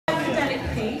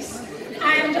psychedelic piece,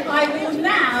 and I will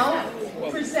now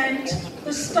present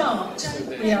the start,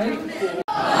 Leo.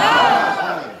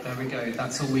 There we go,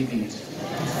 that's all we need.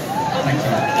 Thank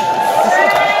you.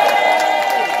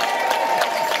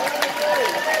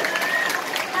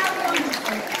 How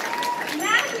wonderful.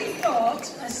 Now we've got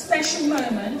a special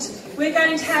moment. We're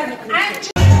going to have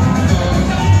Angela.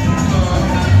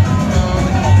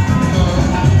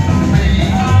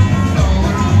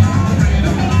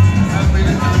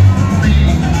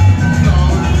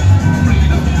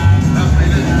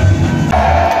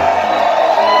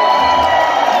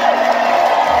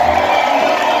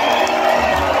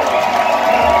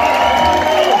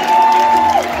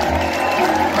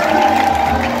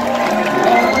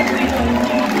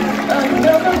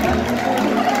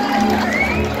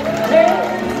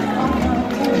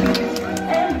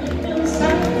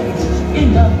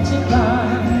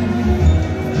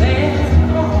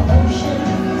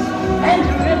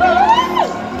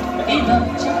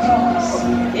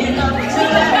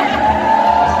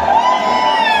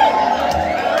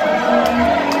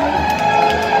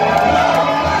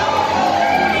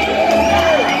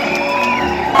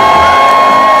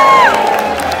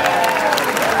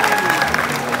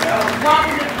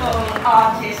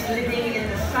 Artist living in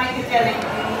the psychedelic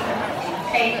region in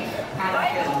paint and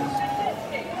film.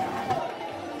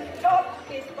 Top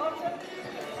is bottom,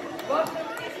 bottom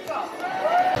is top.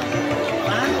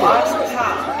 One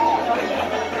top.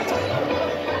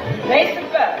 Place the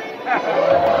first.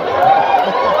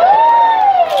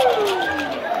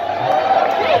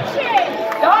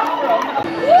 Start from.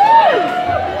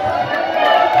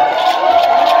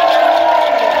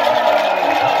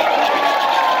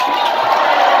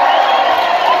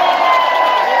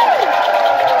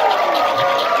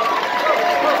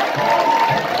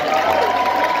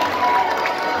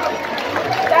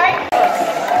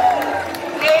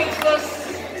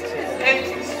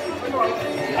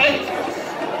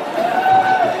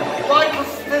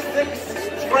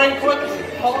 Fragrant,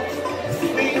 hot,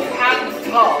 sweet and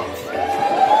tart.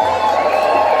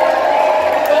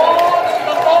 Born in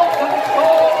the molten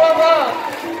core of earth.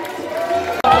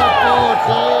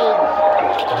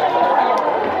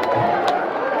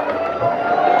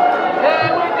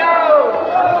 Here we go.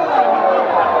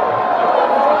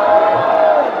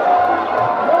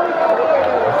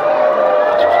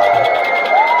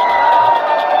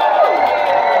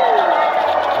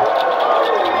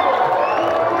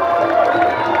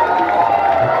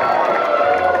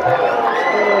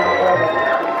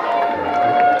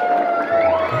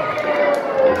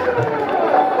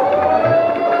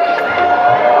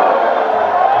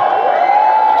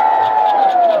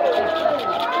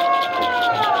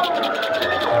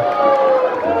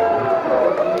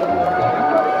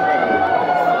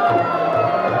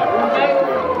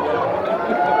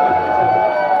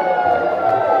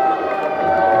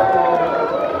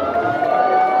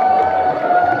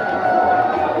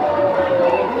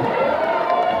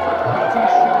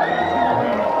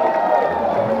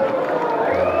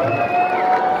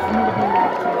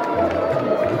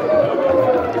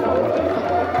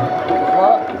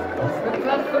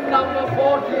 Number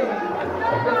 14.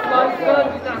 This one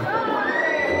service.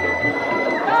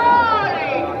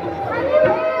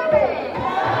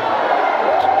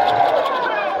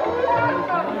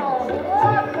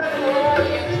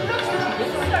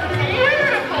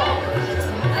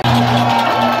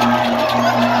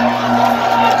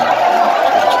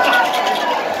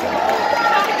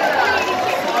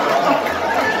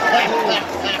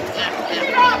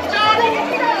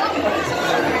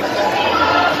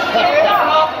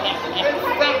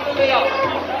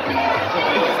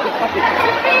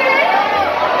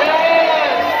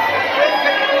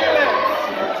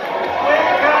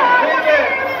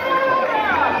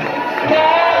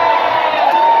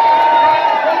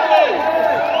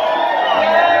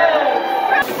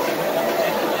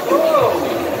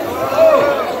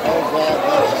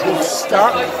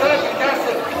 Stop.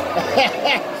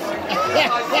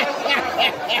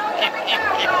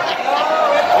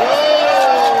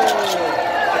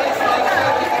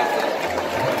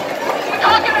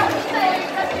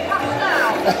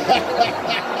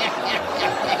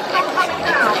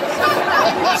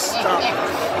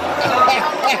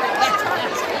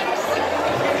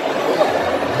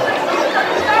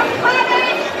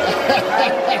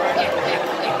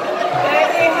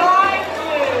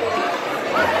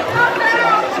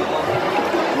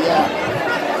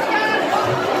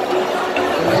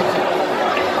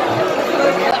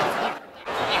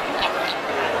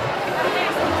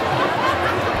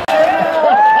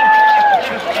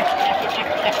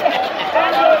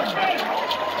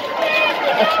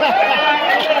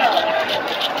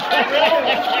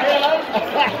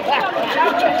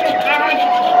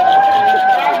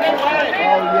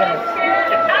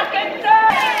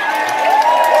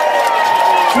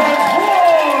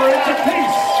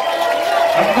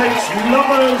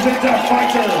 Lovers into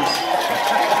fighters.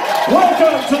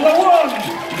 Welcome to the one,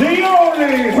 the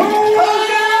only, who will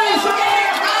dance?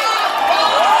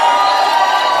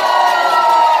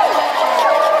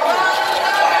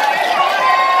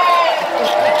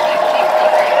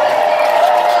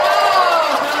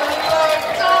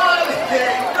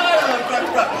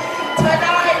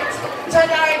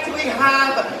 Tonight we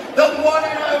have the one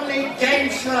and only game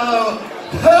show.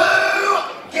 Who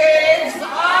gives a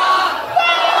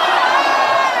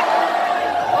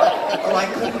Oh, I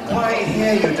couldn't quite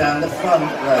hear you down the front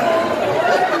there.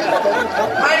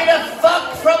 I need a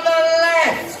fuck from the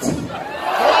left.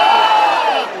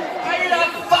 I need a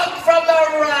fuck from the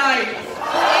right.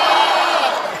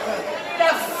 I need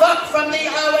a fuck from the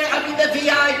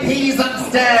VIPs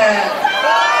upstairs.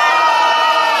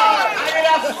 I need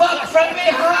a fuck from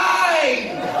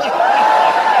behind.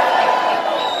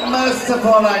 Most of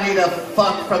all, I need a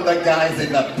fuck from the guys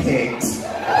in the pits.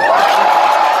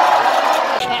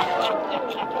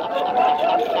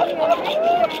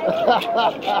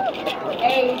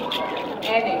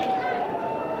 Eddie.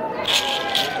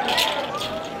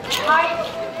 Height,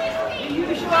 the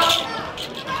usual.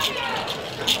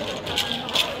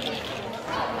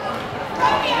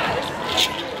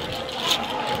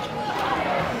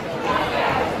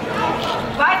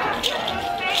 Vital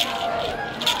statistics,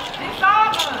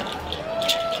 disarmament.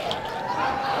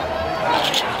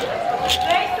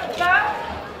 Place of birth,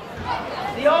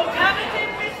 the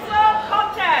alternative visual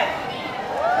contest.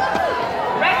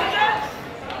 Residence,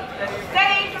 the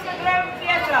stage of the Globe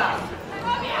Theatre.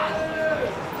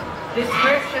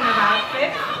 Description of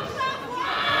outfit.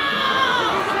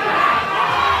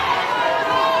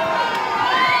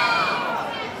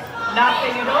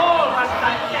 Nothing at all what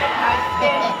sunset has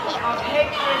been of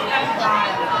hatred and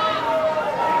violence.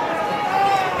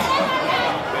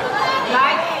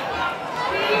 Like,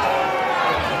 peace,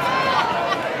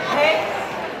 hate,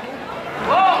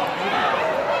 war.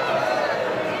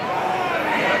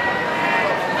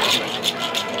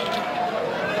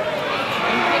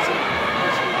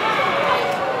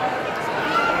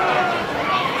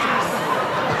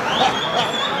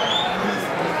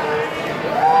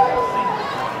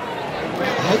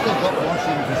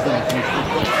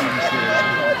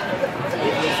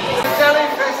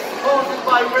 Jellyfish supported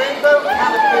by rainbow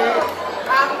canopies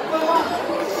and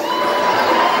balloons.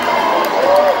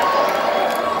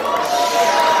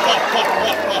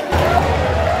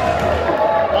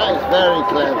 That is very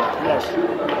clever. Yes.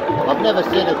 I've never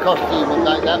seen a costume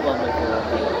like that one before.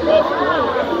 That's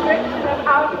great. Description of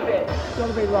outfit. It's got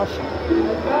to be Russian.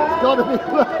 It's got to be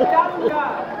Russian.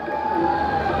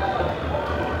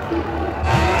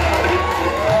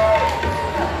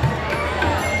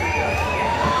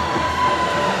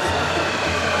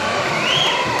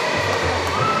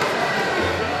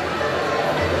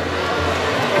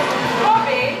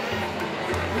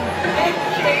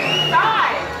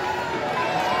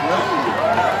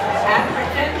 And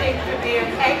pretending to be an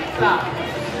ex-club.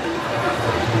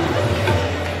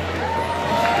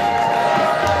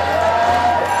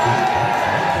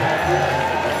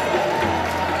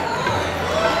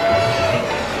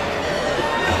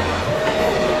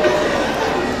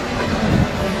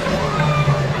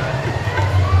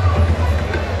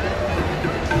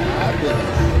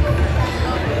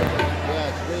 Yeah,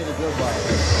 it's really a good one.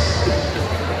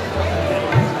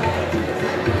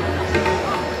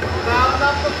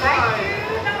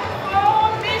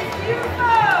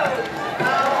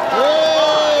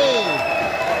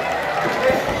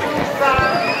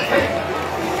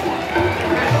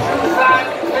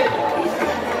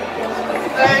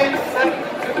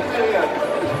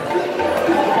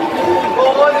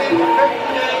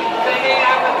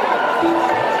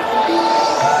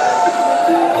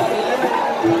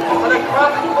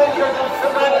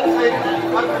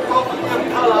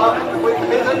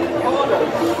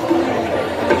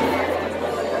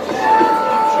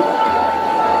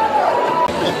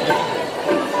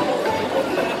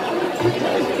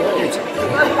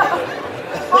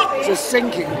 It's a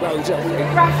sinking boat, I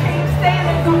think. Rushing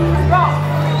sailors on the rock.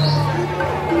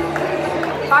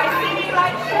 By singing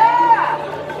like Cher.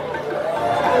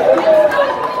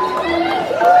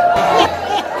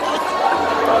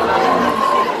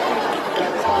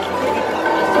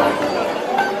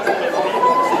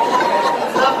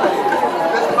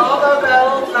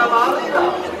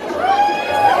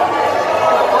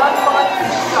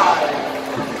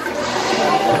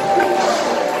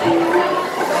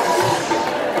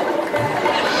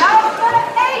 Number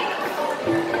 8.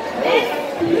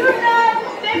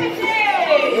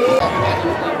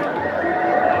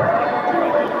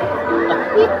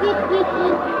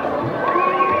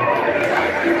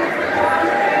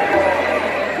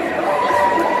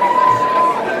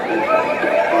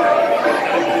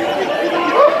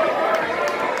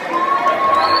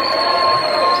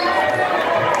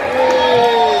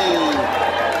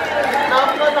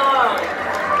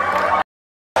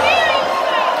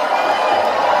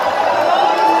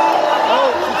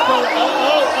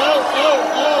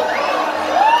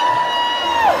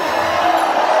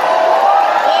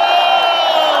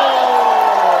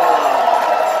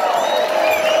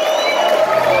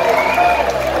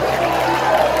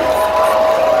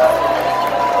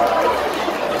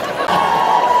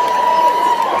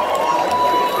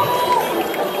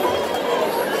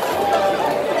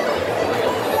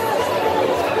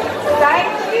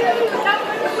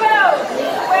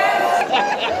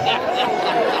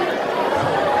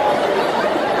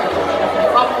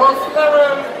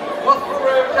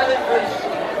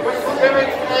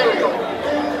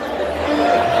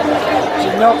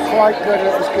 quite good,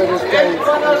 as good as Dave.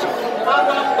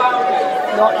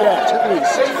 Not yet, at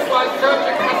least.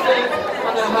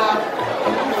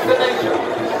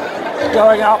 It's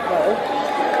going up though.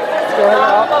 It's going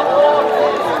up.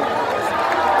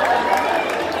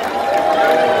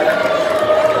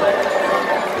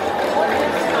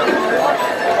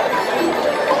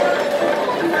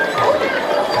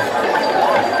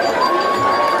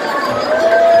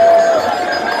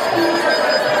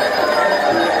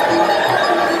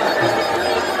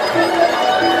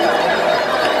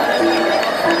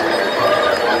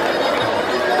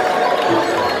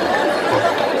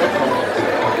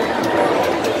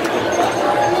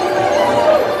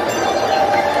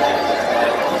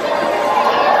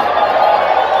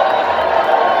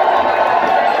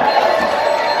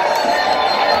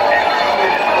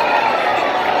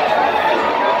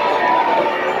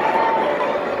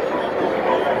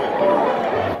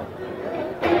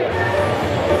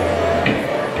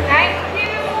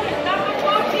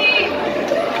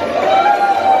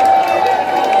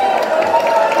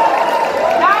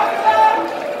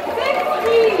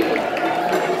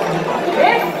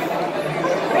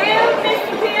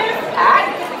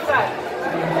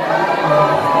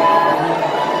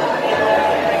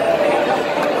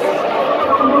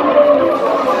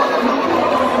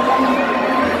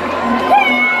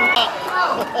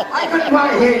 I couldn't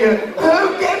quite hear you. Who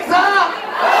gives up?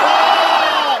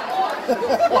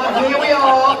 Well, here we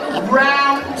are,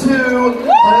 round 2,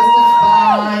 hosted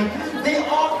by the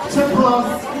octopus.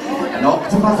 An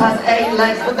octopus has 8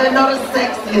 legs, but they're not as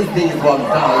sexy as these ones,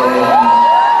 darling.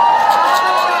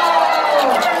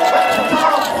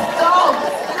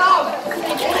 Stop!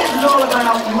 It isn't all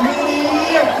about me.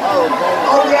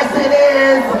 Oh, yes, it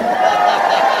is.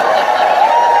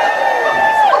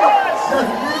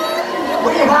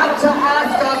 We have to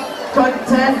ask our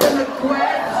contestant a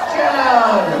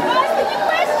question.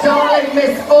 Darling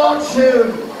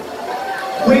Misfortune,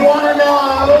 we want to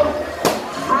know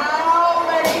how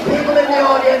many people in the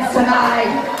audience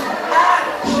tonight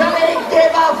actually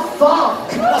give a fuck.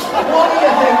 What do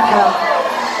you think, Kat?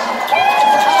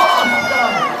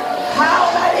 Awesome. How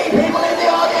many people in the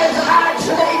audience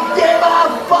actually give a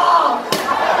fuck?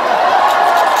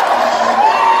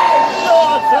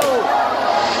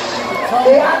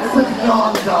 The answer's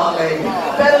none, darling.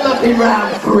 Better look in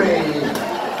round 3.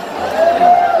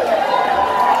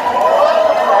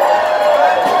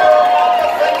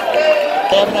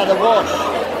 They haven't had a wash.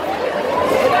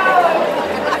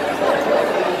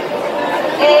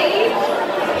 8,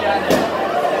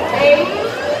 8,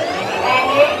 and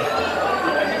 8.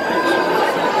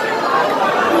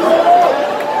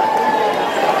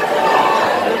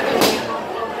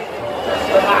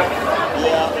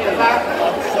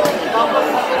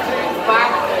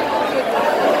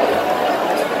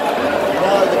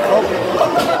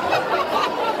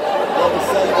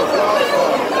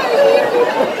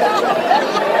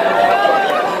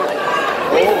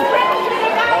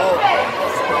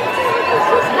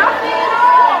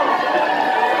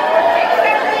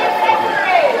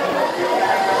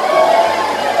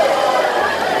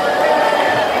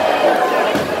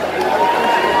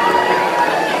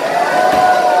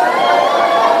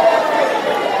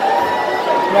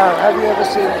 Now, have you ever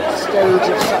seen a stage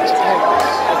of such chaos?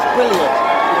 It's brilliant.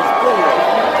 It's brilliant.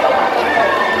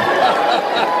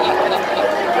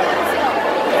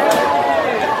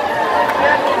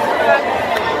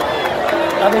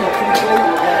 I mean,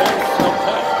 completely.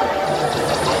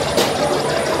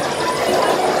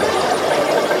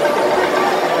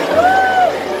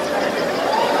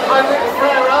 I think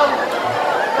Sarah,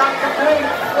 that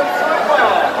completes the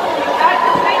cycle.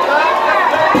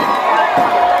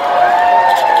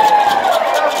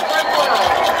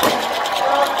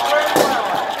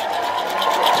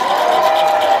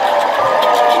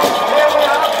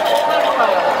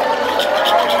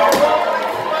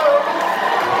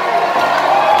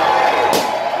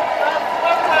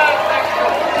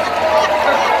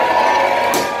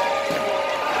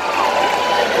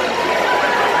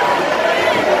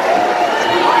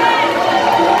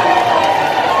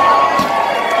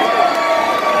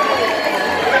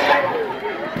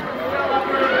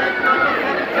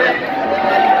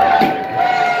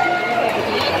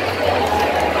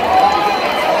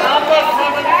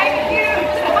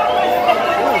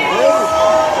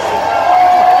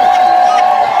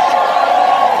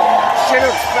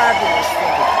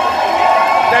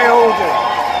 They all do.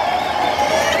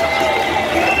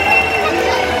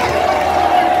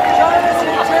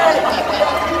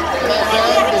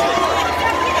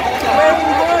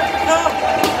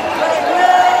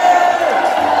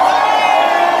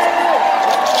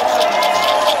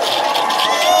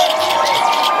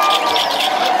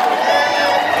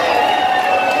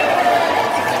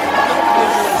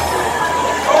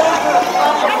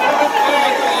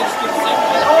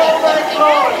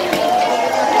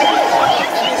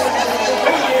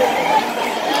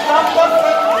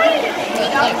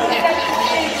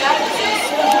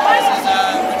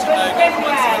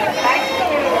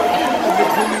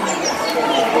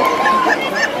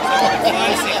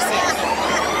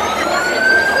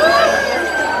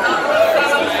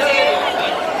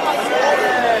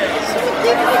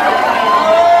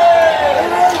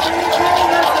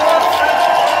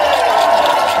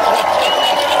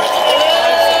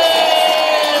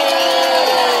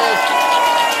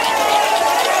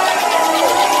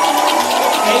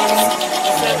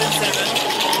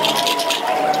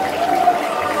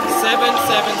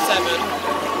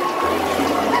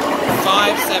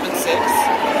 576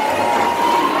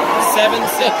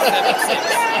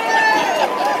 7676.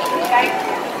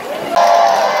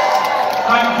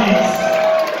 Timepieces.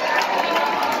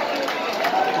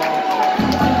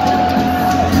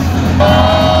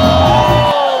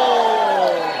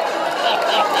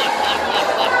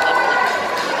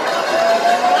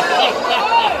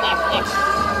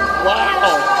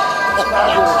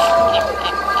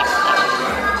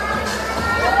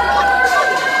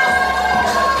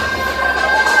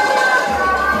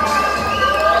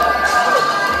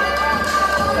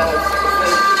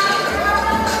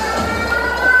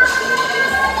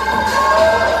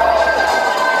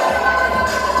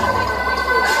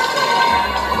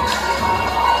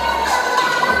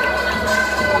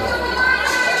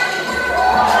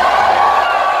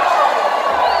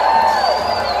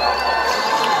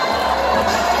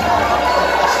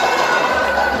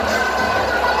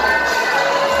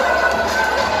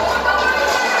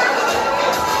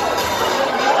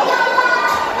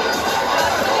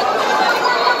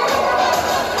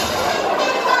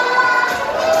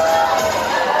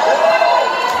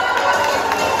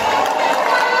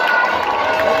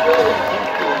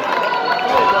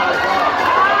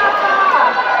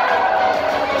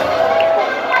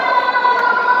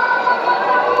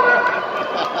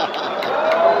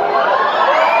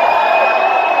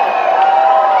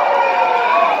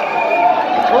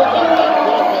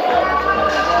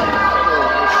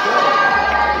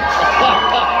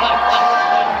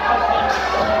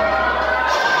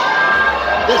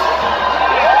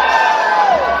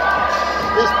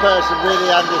 This person really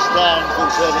understands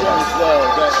insanity as well,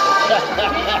 don't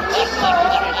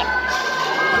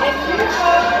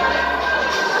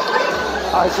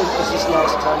I think this is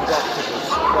last time Doctor.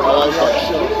 Oh, okay,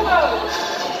 sure.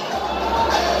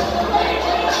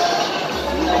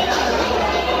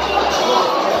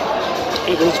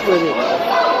 It is brilliant.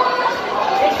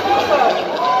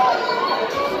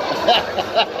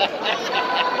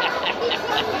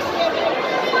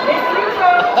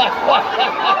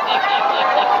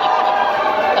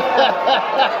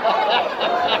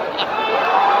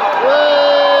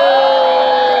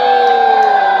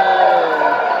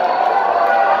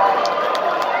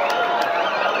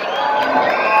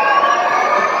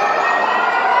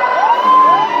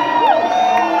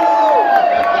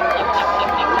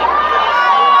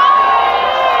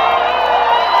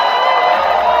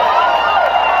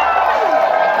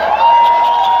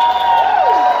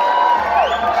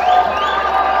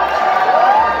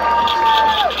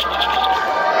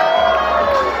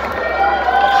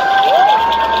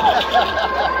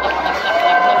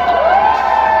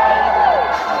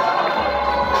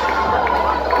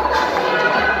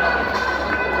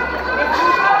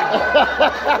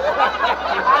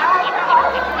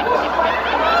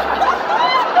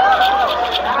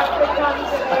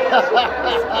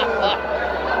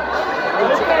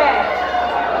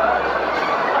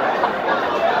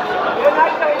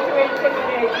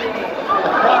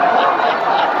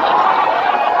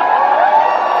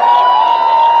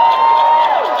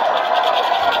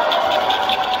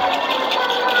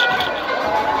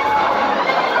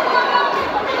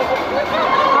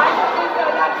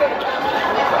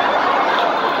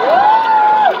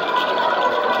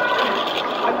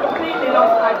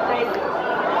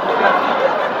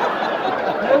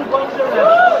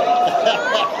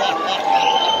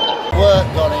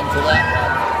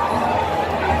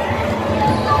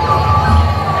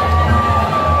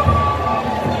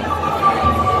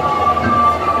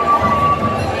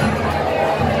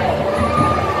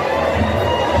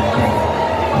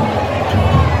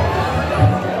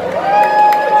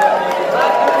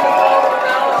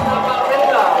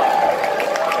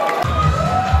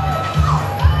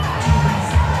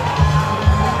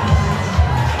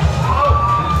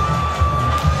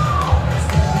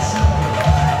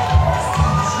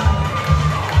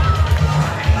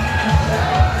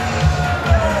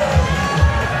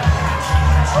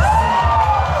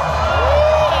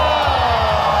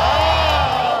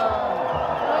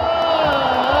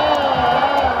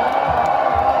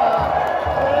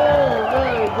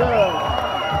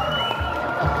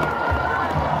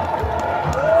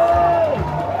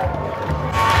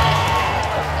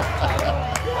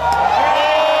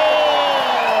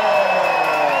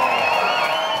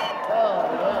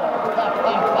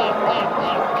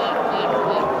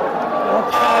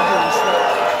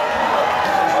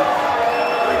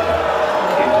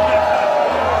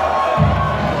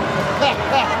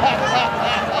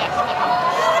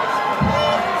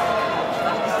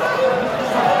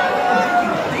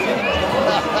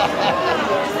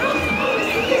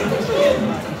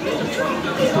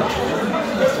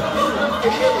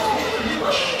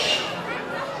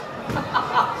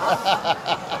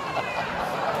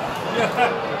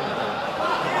 Yeah.